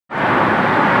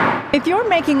If you're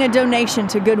making a donation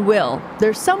to Goodwill,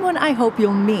 there's someone I hope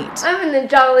you'll meet. I'm in a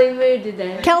jolly mood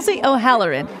today. Kelsey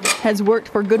O'Halloran has worked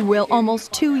for Goodwill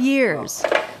almost 2 years.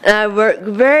 I work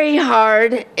very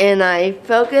hard, and I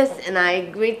focus, and I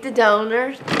greet the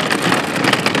donors.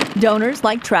 Donors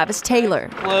like Travis Taylor.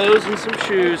 Clothes and some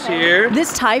shoes here.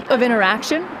 This type of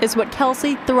interaction is what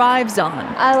Kelsey thrives on.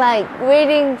 I like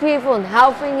greeting people and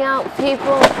helping out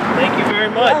people. Thank you very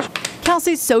much.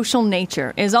 Kelsey's social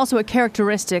nature is also a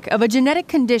characteristic of a genetic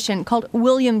condition called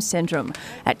Williams syndrome.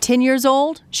 At 10 years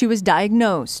old, she was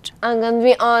diagnosed. I'm going to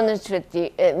be honest with you.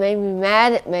 It made me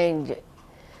mad. It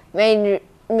made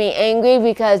me angry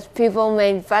because people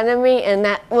made fun of me, and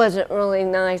that wasn't really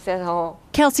nice at all.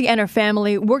 Kelsey and her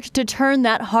family worked to turn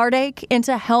that heartache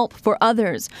into help for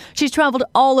others. She's traveled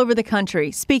all over the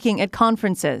country, speaking at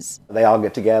conferences. They all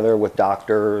get together with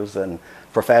doctors and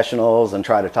professionals and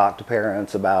try to talk to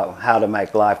parents about how to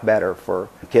make life better for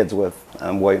kids with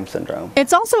Williams syndrome.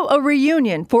 It's also a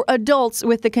reunion for adults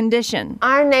with the condition.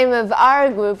 Our name of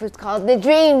our group is called the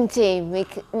Dream Team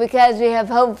because we have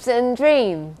hopes and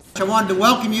dreams. I wanted to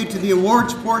welcome you to the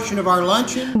awards portion of our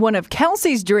luncheon. One of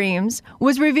Kelsey's dreams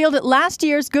was revealed at last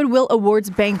year's Goodwill Awards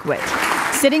banquet.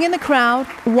 Sitting in the crowd,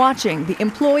 watching the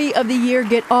Employee of the Year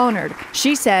get honored,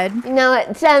 she said, "You know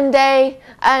what, someday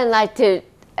I'd like to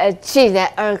achieve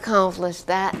that or accomplish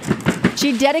that."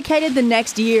 She dedicated the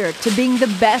next year to being the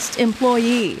best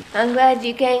employee. I'm glad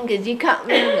you came because you caught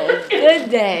me on a good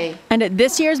day. And at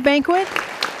this year's banquet,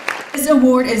 this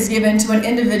award is given to an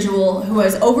individual who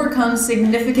has overcome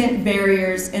significant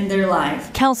barriers in their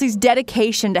life. Kelsey's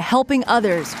dedication to helping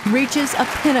others reaches a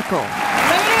pinnacle.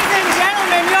 Ladies and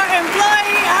gentlemen, your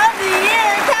Employee of the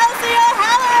Year, Kelsey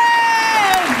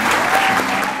O'Halloran!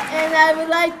 And I would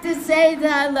like to say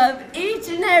that I love each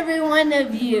and every one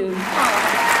of you.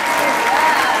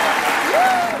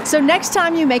 So next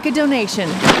time you make a donation,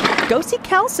 go see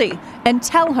Kelsey and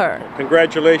tell her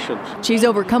Congratulations. she's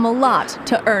overcome a lot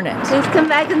to earn it. Please come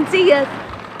back and see us.